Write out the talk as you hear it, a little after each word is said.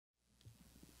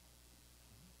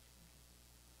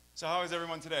So how is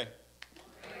everyone today?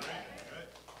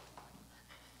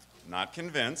 Not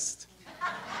convinced.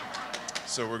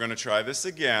 So we're going to try this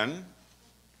again.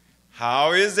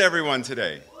 How is everyone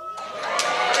today?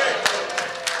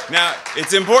 Now,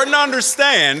 it's important to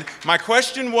understand, my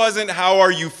question wasn't how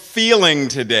are you feeling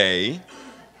today,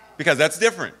 because that's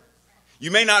different. You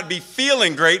may not be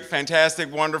feeling great,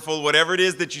 fantastic, wonderful, whatever it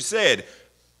is that you said,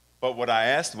 but what I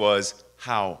asked was,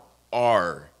 how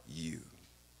are you?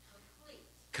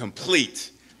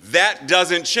 Complete. That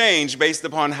doesn't change based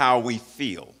upon how we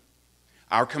feel.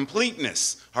 Our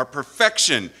completeness, our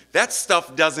perfection, that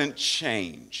stuff doesn't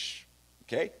change.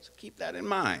 Okay? So keep that in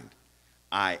mind.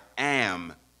 I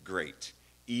am great,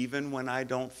 even when I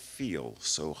don't feel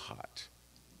so hot.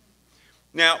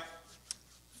 Now,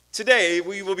 today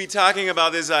we will be talking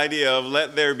about this idea of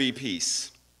let there be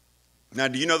peace. Now,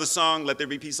 do you know the song, Let There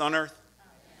Be Peace on Earth?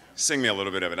 Sing me a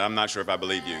little bit of it. I'm not sure if I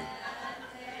believe you.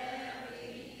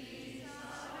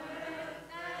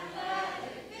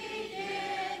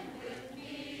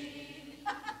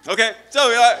 Okay,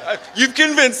 so you've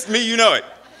convinced me, you know it.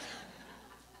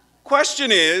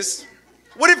 Question is,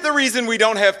 what if the reason we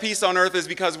don't have peace on earth is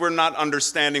because we're not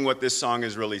understanding what this song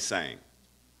is really saying?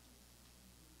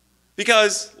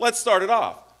 Because, let's start it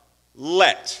off.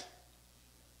 Let.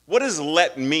 What does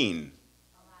let mean?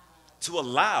 To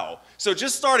allow. So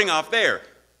just starting off there,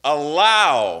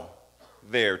 allow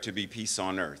there to be peace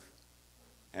on earth.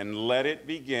 And let it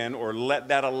begin, or let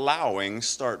that allowing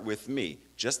start with me.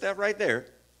 Just that right there.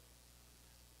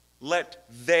 Let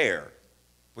there.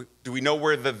 Do we know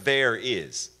where the there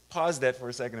is? Pause that for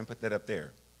a second and put that up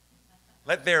there.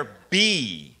 Let there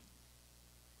be.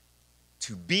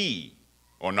 To be.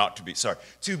 Or not to be, sorry.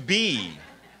 To be.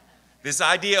 This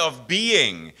idea of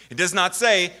being. It does not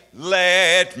say,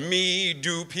 let me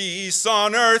do peace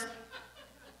on earth.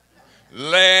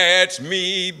 Let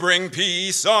me bring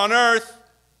peace on earth.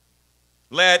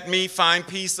 Let me find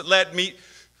peace. Let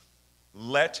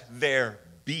there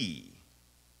be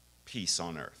peace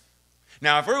on earth.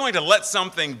 Now, if we're going to let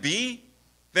something be,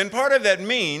 then part of that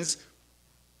means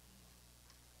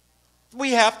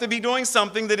we have to be doing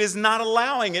something that is not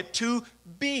allowing it to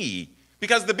be,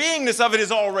 because the beingness of it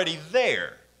is already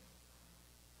there.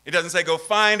 It doesn't say go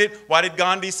find it. Why did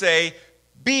Gandhi say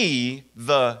be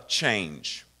the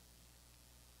change?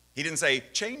 He didn't say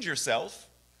change yourself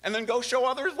and then go show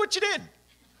others what you did.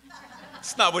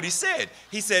 That's not what he said.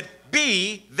 He said,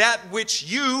 be that which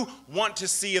you want to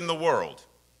see in the world.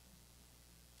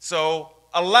 So,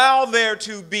 allow there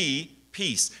to be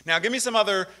peace. Now, give me some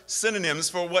other synonyms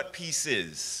for what peace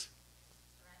is.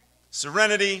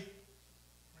 Serenity.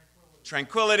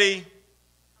 Tranquility.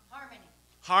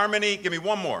 Harmony. Give me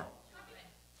one more.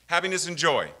 Happiness and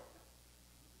joy.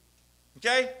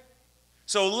 Okay?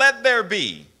 So, let there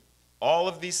be all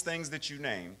of these things that you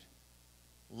named.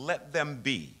 Let them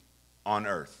be on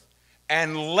earth.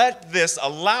 And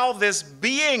allow this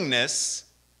beingness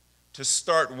to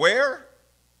start where?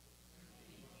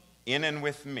 In and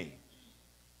with me.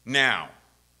 Now,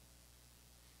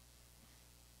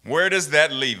 where does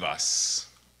that leave us?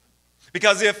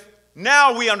 Because if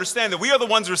now we understand that we are the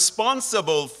ones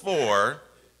responsible for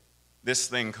this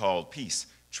thing called peace,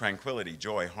 tranquility,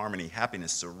 joy, harmony,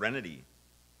 happiness, serenity,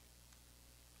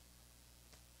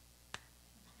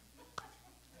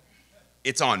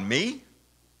 it's on me?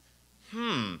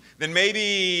 Then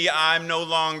maybe I'm no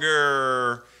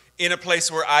longer in a place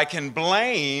where I can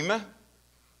blame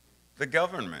the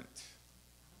government,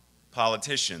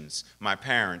 politicians, my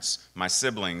parents, my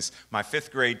siblings, my 5th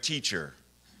grade teacher,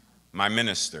 my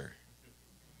minister,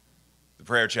 the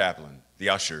prayer chaplain, the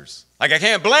ushers. Like I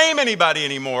can't blame anybody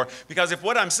anymore, because if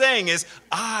what I'm saying is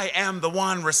I am the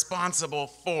one responsible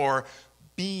for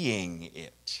being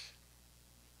it.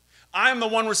 I'm the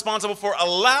one responsible for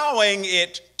allowing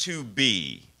it to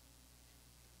be.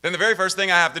 Then the very first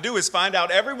thing I have to do is find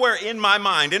out everywhere in my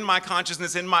mind, in my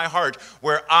consciousness, in my heart,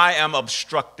 where I am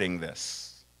obstructing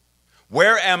this.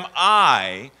 Where am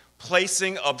I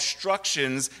placing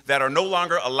obstructions that are no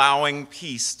longer allowing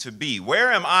peace to be?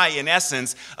 Where am I, in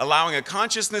essence, allowing a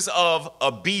consciousness of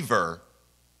a beaver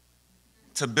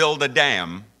to build a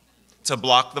dam to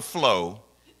block the flow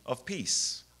of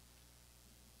peace?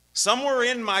 Somewhere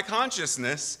in my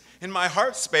consciousness, in my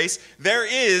heart space, there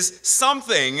is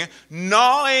something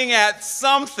gnawing at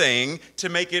something to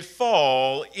make it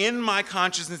fall in my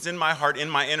consciousness, in my heart, in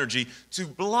my energy, to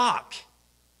block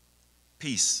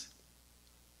peace,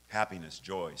 happiness,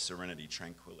 joy, serenity,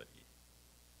 tranquility.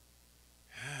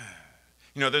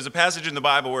 You know, there's a passage in the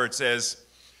Bible where it says,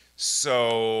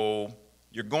 so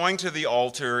you're going to the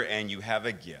altar and you have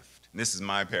a gift. And this is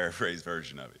my paraphrase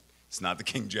version of it. It's not the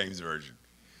King James Version.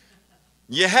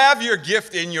 You have your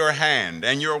gift in your hand,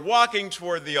 and you're walking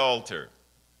toward the altar.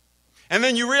 And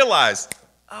then you realize,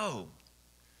 oh,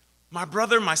 my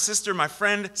brother, my sister, my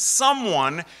friend,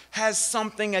 someone has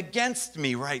something against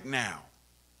me right now.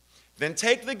 Then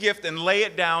take the gift and lay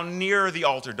it down near the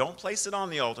altar. Don't place it on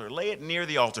the altar. Lay it near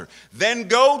the altar. Then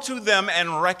go to them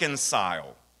and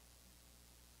reconcile.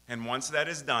 And once that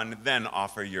is done, then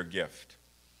offer your gift.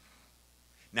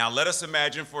 Now let us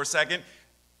imagine for a second,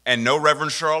 and no,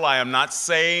 Reverend Cheryl, I am not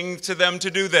saying to them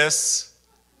to do this,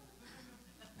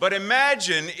 but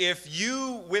imagine if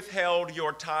you withheld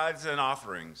your tithes and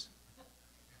offerings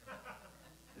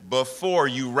before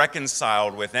you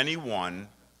reconciled with anyone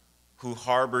who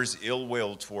harbors ill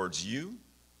will towards you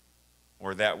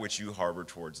or that which you harbor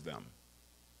towards them.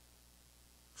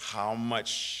 How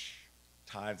much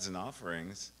tithes and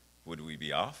offerings would we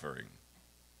be offering?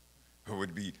 Or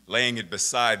would be laying it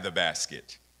beside the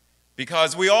basket?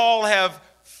 Because we all have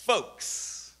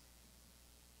folks.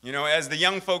 You know, as the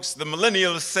young folks, the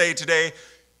millennials say today,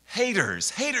 haters.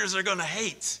 Haters are going to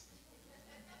hate.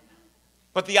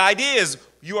 But the idea is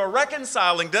you are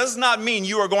reconciling does not mean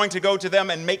you are going to go to them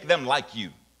and make them like you.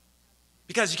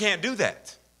 Because you can't do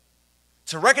that.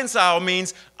 To reconcile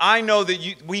means I know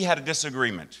that we had a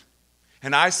disagreement.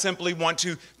 And I simply want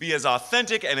to be as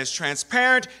authentic and as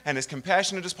transparent and as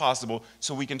compassionate as possible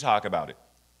so we can talk about it.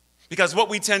 Because what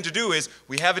we tend to do is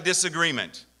we have a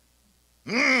disagreement.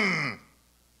 And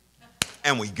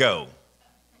we go.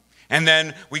 And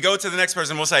then we go to the next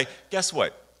person and we'll say, guess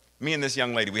what? Me and this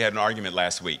young lady, we had an argument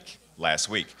last week. We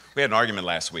had an argument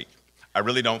last week. I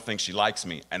really don't think she likes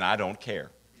me, and I don't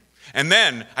care. And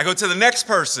then I go to the next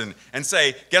person and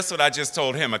say, guess what I just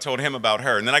told him? I told him about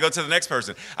her. And then I go to the next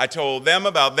person. I told them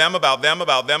about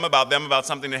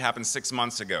something that happened 6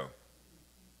 months ago.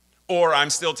 Or I'm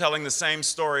still telling the same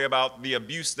story about the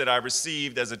abuse that I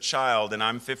received as a child, and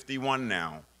I'm 51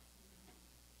 now.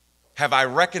 Have I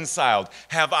reconciled?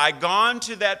 Have I gone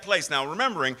to that place? Now,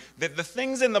 remembering that the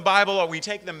things in the Bible, we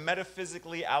take them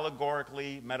metaphysically,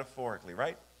 allegorically, metaphorically,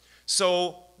 right?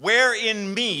 So where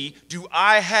in me do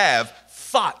I have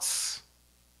thoughts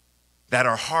that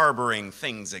are harboring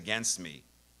things against me?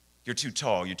 You're too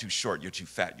tall, you're too short, you're too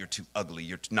fat, you're too ugly,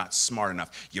 you're not smart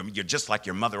enough, you're just like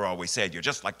your mother always said, you're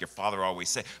just like your father always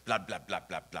said, blah, blah, blah,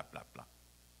 blah, blah, blah, blah.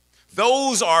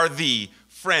 Those are the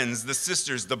friends, the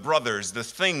sisters, the brothers, the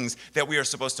things that we are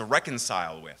supposed to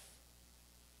reconcile with.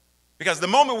 Because the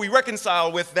moment we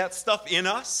reconcile with that stuff in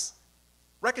us,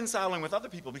 reconciling with other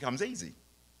people becomes easy.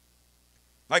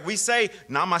 Like we say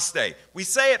namaste. We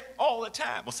say it all the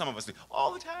time. Well, some of us do.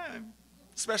 All the time.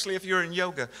 Especially if you're in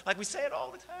yoga. Like we say it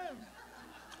all the time.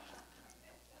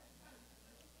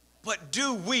 But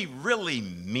do we really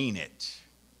mean it?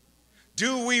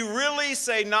 Do we really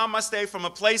say namaste from a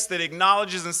place that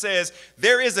acknowledges and says,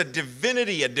 there is a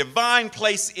divinity, a divine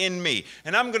place in me?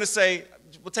 And I'm going to say,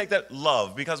 we'll take that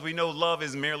love, because we know love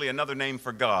is merely another name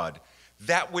for God.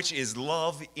 That which is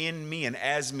love in me and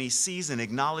as me sees and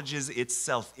acknowledges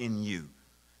itself in you.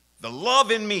 The love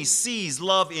in me sees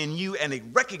love in you and it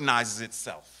recognizes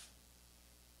itself.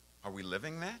 Are we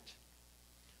living that?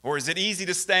 Or is it easy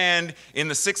to stand in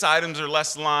the 6 items or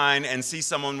less line and see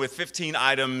someone with 15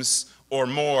 items or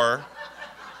more,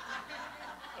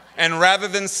 and rather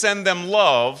than send them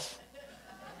love,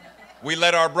 we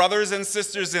let our brothers and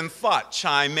sisters in thought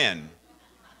chime in?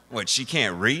 What, she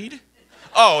can't read?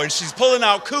 Oh, and she's pulling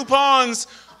out coupons?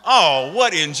 Oh,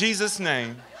 what in Jesus'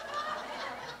 name?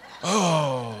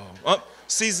 Oh,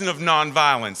 season of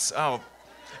nonviolence. Oh,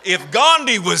 if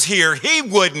Gandhi was here, he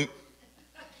wouldn't.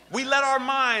 We let our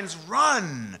minds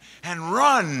run and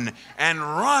run and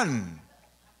run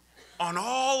on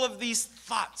all of these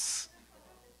thoughts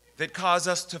that cause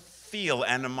us to feel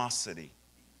animosity.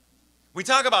 We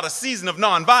talk about a season of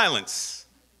nonviolence,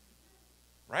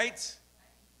 right?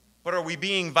 But are we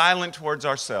being violent towards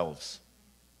ourselves?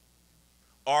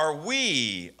 Are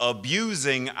we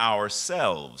abusing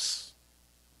ourselves?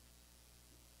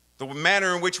 The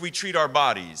manner in which we treat our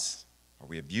bodies, are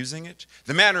we abusing it?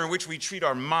 The manner in which we treat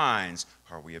our minds,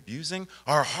 are we abusing?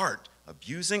 Our heart,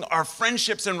 abusing? Our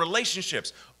friendships and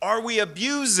relationships, are we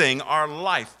abusing our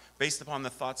life based upon the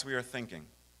thoughts we are thinking?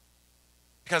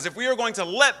 Because if we are going to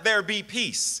let there be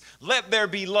peace, let there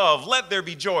be love, let there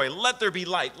be joy, let there be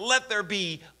light, let there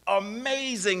be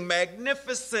amazing,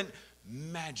 magnificent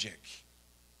magic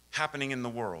happening in the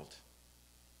world,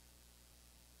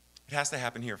 it has to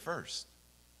happen here first.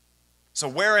 So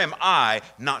where am I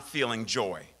not feeling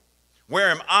joy? Where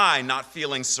am I not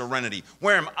feeling serenity?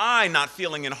 Where am I not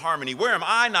feeling in harmony? Where am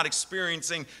I not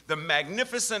experiencing the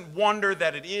magnificent wonder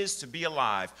that it is to be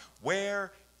alive?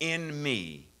 Where in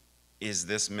me is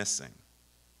this missing?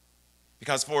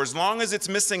 Because for as long as it's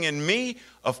missing in me,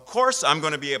 of course I'm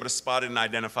going to be able to spot it and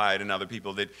identify it in other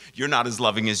people that you're not as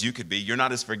loving as you could be, you're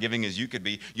not as forgiving as you could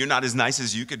be, you're not as nice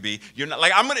as you could be. You're not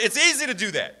like it's easy to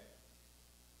do that.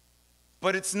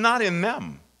 But it's not in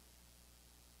them.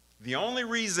 The only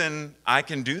reason I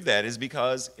can do that is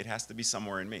because it has to be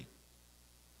somewhere in me.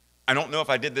 I don't know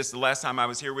if I did this the last time I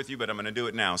was here with you, but I'm going to do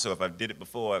it now. So if I did it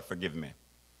before, forgive me.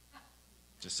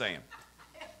 Just saying.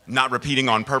 Not repeating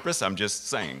on purpose, I'm just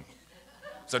saying.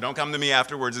 So don't come to me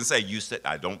afterwards and say, you said,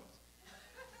 I don't.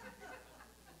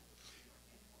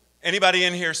 Anybody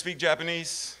in here speak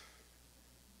Japanese?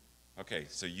 Okay,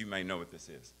 so you may know what this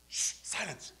is. Shh,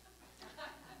 silence.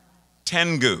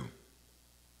 Tengu.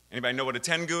 Anybody know what a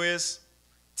tengu is?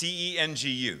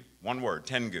 T-E-N-G-U, one word,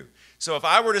 tengu. So if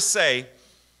I were to say,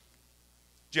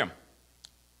 Jim,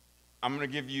 I'm going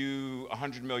to give you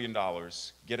 $100 million,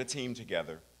 get a team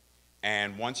together,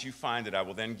 and once you find it, I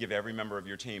will then give every member of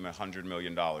your team $100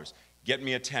 million. Get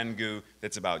me a tengu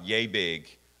that's about yay big,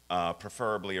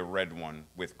 preferably a red one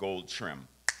with gold trim.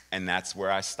 And that's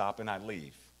where I stop and I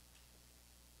leave.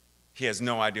 He has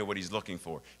no idea what he's looking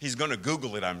for. He's going to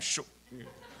Google it, I'm sure.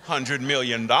 $100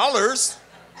 million?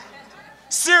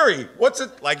 Siri, what's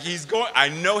it? Like I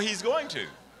know he's going to.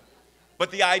 But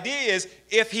the idea is,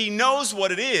 if he knows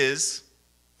what it is,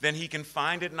 then he can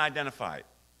find it and identify it,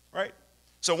 right?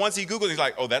 So once he Googles, he's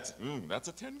like, oh, that's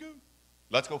a tengu?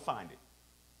 Let's go find it.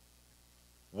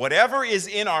 Whatever is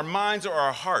in our minds or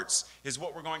our hearts is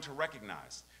what we're going to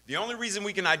recognize. The only reason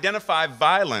we can identify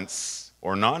violence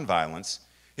or nonviolence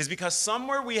is because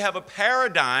somewhere we have a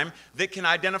paradigm that can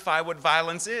identify what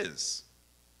violence is.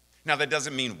 Now, that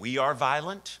doesn't mean we are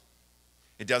violent.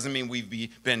 It doesn't mean we've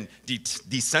been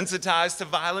desensitized to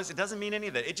violence. It doesn't mean any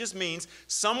of that. It just means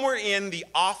somewhere in the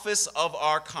office of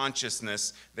our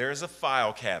consciousness, there is a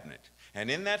file cabinet.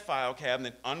 And in that file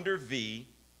cabinet, under V,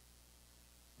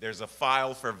 there's a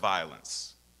file for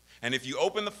violence. And if you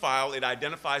open the file, it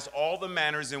identifies all the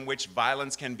manners in which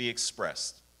violence can be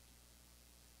expressed.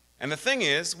 And the thing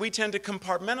is, we tend to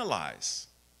compartmentalize.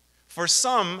 For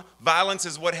some, violence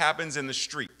is what happens in the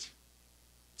street.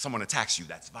 Someone attacks you,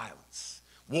 that's violence.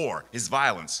 War is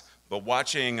violence, but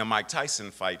watching a Mike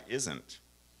Tyson fight isn't.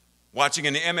 Watching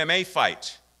an MMA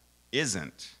fight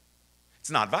isn't. It's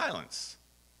not violence.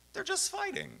 They're just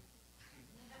fighting.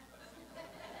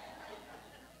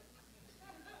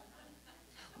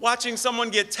 Watching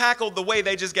someone get tackled the way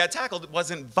they just got tackled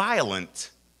wasn't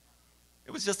violent.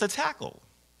 It was just a tackle.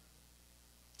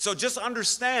 So just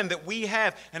understand that we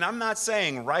have, and I'm not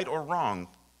saying right or wrong,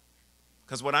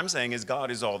 because what I'm saying is God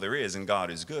is all there is and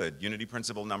God is good. Unity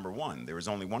principle number 1. There is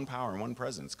only one power and one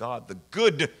presence. God, the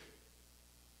good,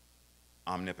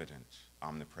 omnipotent,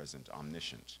 omnipresent,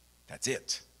 omniscient. That's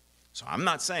it. So I'm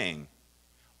not saying,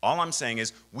 all I'm saying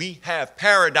is we have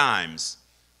paradigms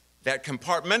that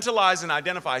compartmentalize and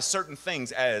identify certain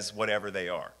things as whatever they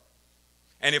are.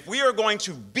 And if we are going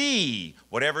to be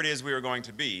whatever it is we are going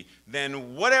to be,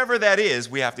 then whatever that is,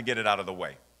 we have to get it out of the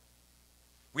way.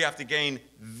 We have to gain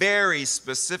very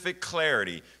specific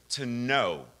clarity to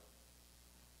know,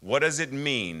 what does it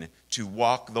mean to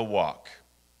walk the walk?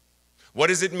 What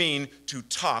does it mean to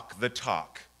talk the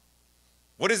talk?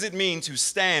 What does it mean to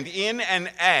stand in and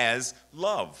as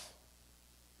love?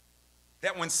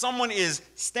 That when someone is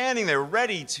standing there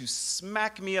ready to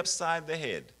smack me upside the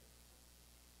head,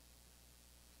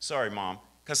 sorry, Mom,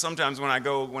 because sometimes when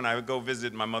I would go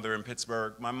visit my mother in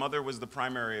Pittsburgh, my mother was the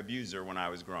primary abuser when I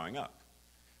was growing up.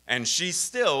 And she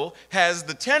still has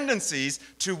the tendencies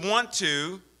to want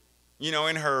to,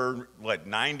 in her,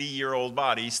 90-year-old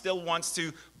body, still wants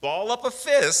to ball up a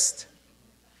fist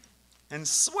and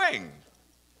swing.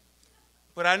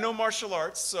 But I know martial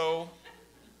arts, so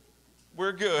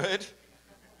we're good.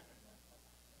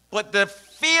 But the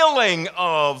feeling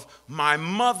of my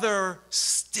mother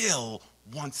still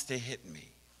wants to hit me.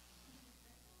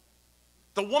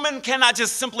 The woman cannot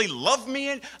just simply love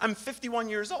me. I'm 51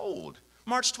 years old.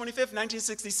 March 25th,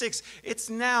 1966. It's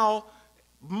now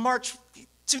March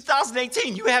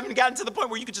 2018. You haven't gotten to the point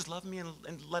where you could just love me and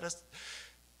let us.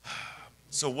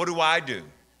 So what do?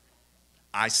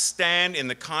 I stand in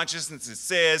the consciousness that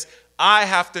says I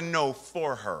have to know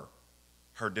for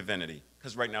her divinity.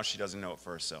 Because right now she doesn't know it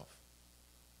for herself.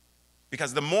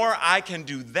 Because the more I can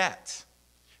do that,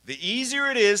 the easier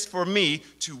it is for me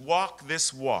to walk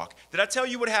this walk. Did I tell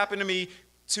you what happened to me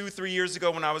 2-3 years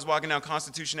ago when I was walking down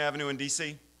Constitution Avenue in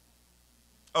D.C.?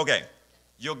 Okay,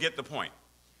 you'll get the point.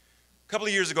 A couple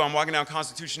of years ago, I'm walking down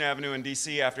Constitution Avenue in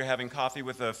D.C. after having coffee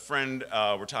with a friend.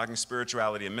 We're talking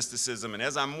spirituality and mysticism, and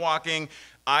as I'm walking,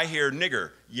 I hear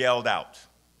nigger yelled out.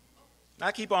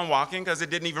 I keep on walking because it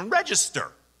didn't even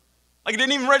register. Like it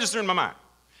didn't even register in my mind.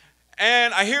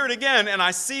 And I hear it again, and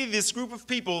I see this group of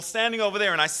people standing over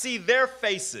there, and I see their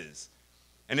faces.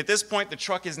 And at this point, the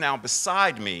truck is now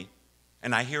beside me,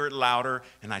 and I hear it louder,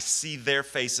 and I see their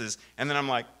faces, and then I'm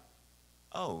like,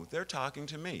 oh, they're talking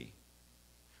to me.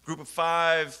 Group of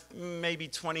 5, maybe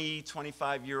 20,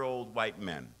 25-year-old white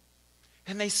men.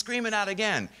 And they scream it out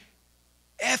again,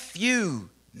 F you,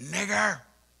 nigger.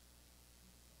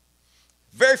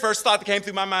 Very first thought that came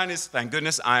through my mind is, thank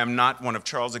goodness I am not one of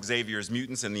Charles Xavier's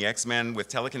mutants in the X-Men with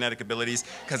telekinetic abilities,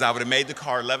 because I would have made the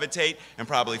car levitate and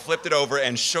probably flipped it over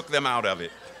and shook them out of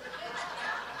it.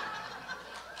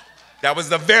 That was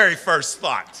the very first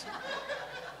thought.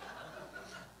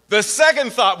 The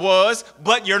second thought was,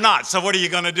 but you're not, so what are you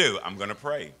going to do? I'm going to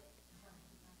pray.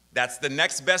 That's the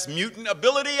next best mutant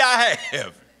ability I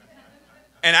have.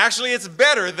 And actually, it's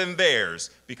better than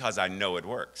theirs because I know it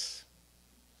works.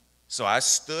 So I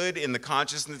stood in the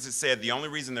consciousness that said the only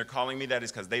reason they're calling me that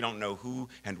is because they don't know who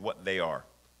and what they are.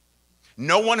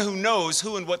 No one who knows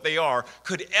who and what they are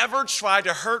could ever try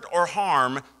to hurt or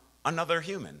harm another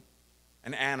human,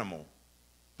 an animal,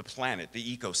 the planet,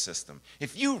 the ecosystem.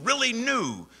 If you really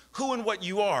knew who and what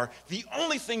you are, the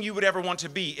only thing you would ever want to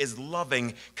be is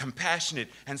loving, compassionate,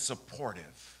 and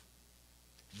supportive.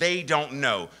 They don't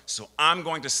know, so I'm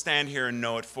going to stand here and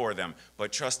know it for them.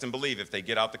 But trust and believe, if they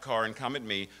get out the car and come at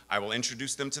me, I will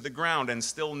introduce them to the ground and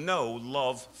still know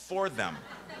love for them.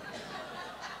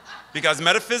 Because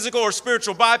metaphysical or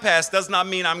spiritual bypass does not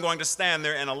mean I'm going to stand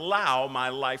there and allow my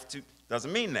life to,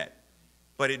 doesn't mean that.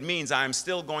 But it means I'm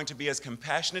still going to be as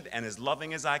compassionate and as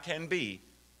loving as I can be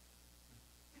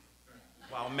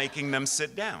while making them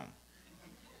sit down.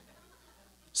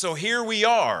 So here we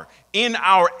are in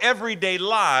our everyday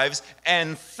lives,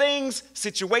 and things,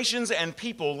 situations, and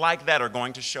people like that are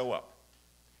going to show up.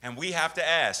 And we have to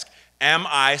ask, am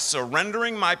I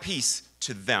surrendering my peace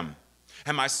to them?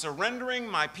 Am I surrendering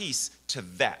my peace to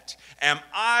that? Am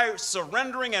I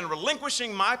surrendering and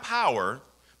relinquishing my power,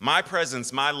 my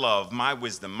presence, my love, my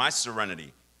wisdom, my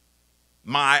serenity,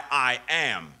 my I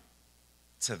am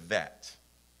to that?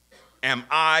 Am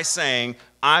I saying,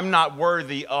 I'm not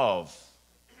worthy of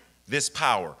this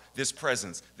power, this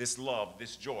presence, this love,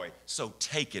 this joy, so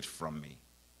take it from me?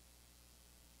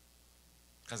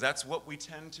 Because that's what we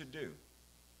tend to do.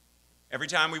 Every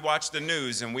time we watch the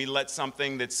news and we let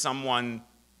something that someone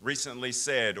recently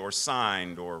said or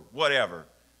signed or whatever,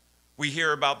 we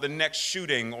hear about the next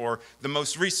shooting or the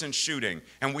most recent shooting,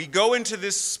 and we go into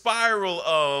this spiral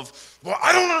of, well,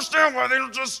 I don't understand why they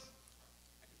don't just,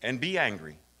 and be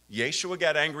angry. Yeshua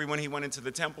got angry when he went into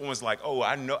the temple and was like, oh,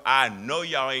 I know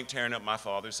y'all ain't tearing up my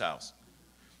Father's house.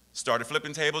 Started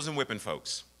flipping tables and whipping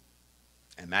folks.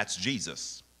 And that's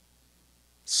Jesus.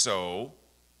 So,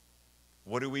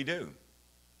 what do?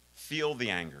 Feel the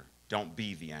anger. Don't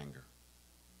be the anger.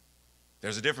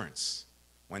 There's a difference.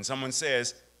 When someone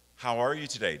says, how are you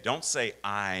today? Don't say,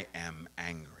 I am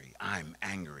angry. I'm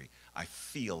angry. I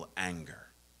feel anger.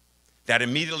 That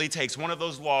immediately takes one of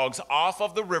those logs off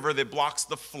of the river that blocks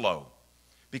the flow.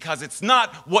 Because it's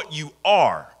not what you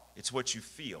are, it's what you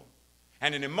feel.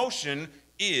 And an emotion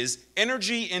is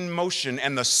energy in motion,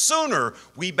 and the sooner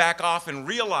we back off and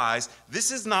realize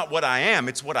this is not what I am,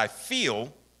 it's what I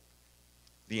feel,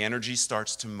 the energy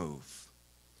starts to move.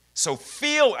 So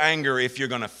feel anger if you're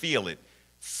going to feel it.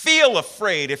 Feel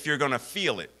afraid if you're going to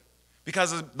feel it.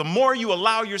 Because the more you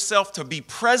allow yourself to be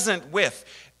present with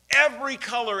every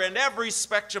color and every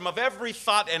spectrum of every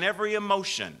thought and every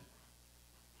emotion,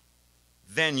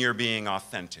 then you're being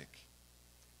authentic.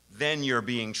 Then you're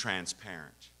being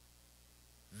transparent.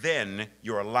 Then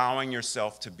you're allowing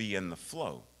yourself to be in the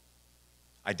flow.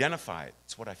 Identify it.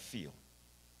 It's what I feel.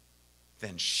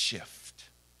 Then shift.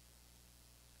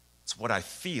 It's what I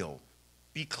feel.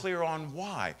 Be clear on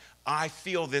why. I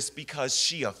feel this because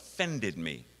she offended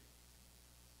me.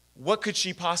 What could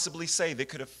she possibly say that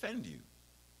could offend you?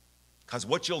 Because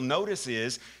what you'll notice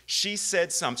is she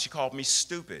said something. She called me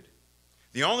stupid.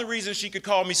 The only reason she could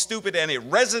call me stupid and it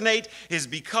resonate is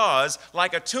because,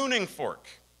 like a tuning fork,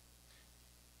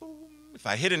 if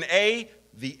I hit an A,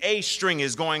 the A string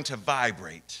is going to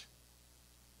vibrate.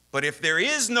 But if there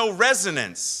is no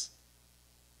resonance,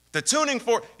 the tuning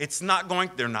fork,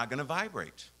 they're not going to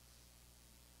vibrate.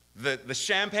 The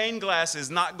champagne glass is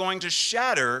not going to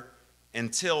shatter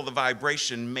until the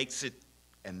vibration makes it,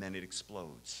 and then it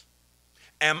explodes.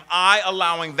 Am I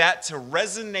allowing that to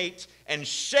resonate and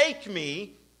shake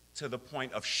me to the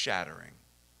point of shattering?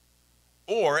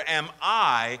 Or am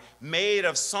I made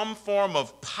of some form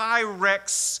of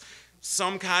Pyrex,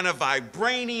 some kind of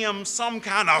vibranium, some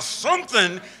kind of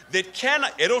something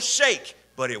that it'll shake,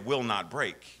 but it will not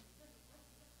break?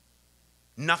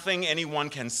 Nothing anyone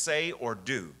can say or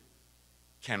do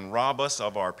can rob us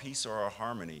of our peace or our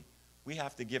harmony. We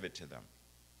have to give it to them.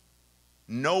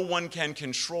 No one can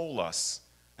control us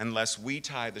unless we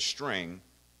tie the string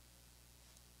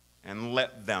and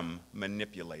let them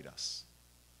manipulate us.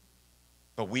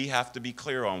 But we have to be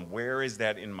clear on, where is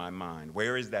that in my mind?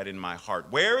 Where is that in my heart?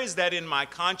 Where is that in my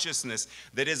consciousness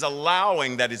that is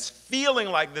allowing, that is feeling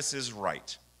like this is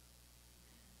right?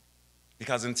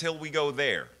 Because until we go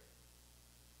there,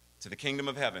 to the kingdom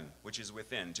of heaven, which is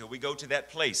within, till we go to that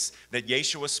place that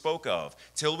Yeshua spoke of,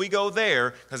 till we go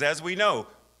there, because as we know,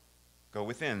 go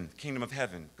within, kingdom of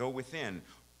heaven, go within.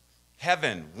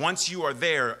 Heaven, once you are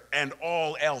there, and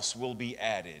all else will be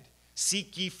added.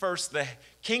 Seek ye first the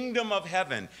kingdom of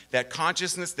heaven, that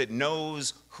consciousness that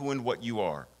knows who and what you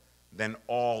are, then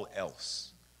all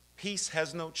else. Peace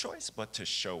has no choice but to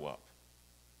show up.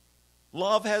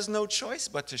 Love has no choice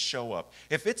but to show up.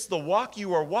 If it's the walk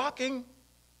you are walking,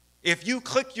 if you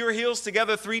click your heels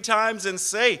together 3 times and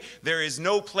say, there is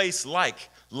no place like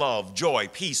love, joy,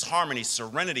 peace, harmony,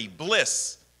 serenity,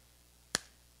 bliss,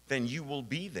 then you will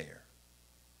be there.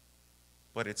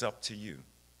 But it's up to you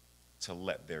to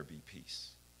let there be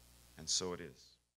peace. And so it is.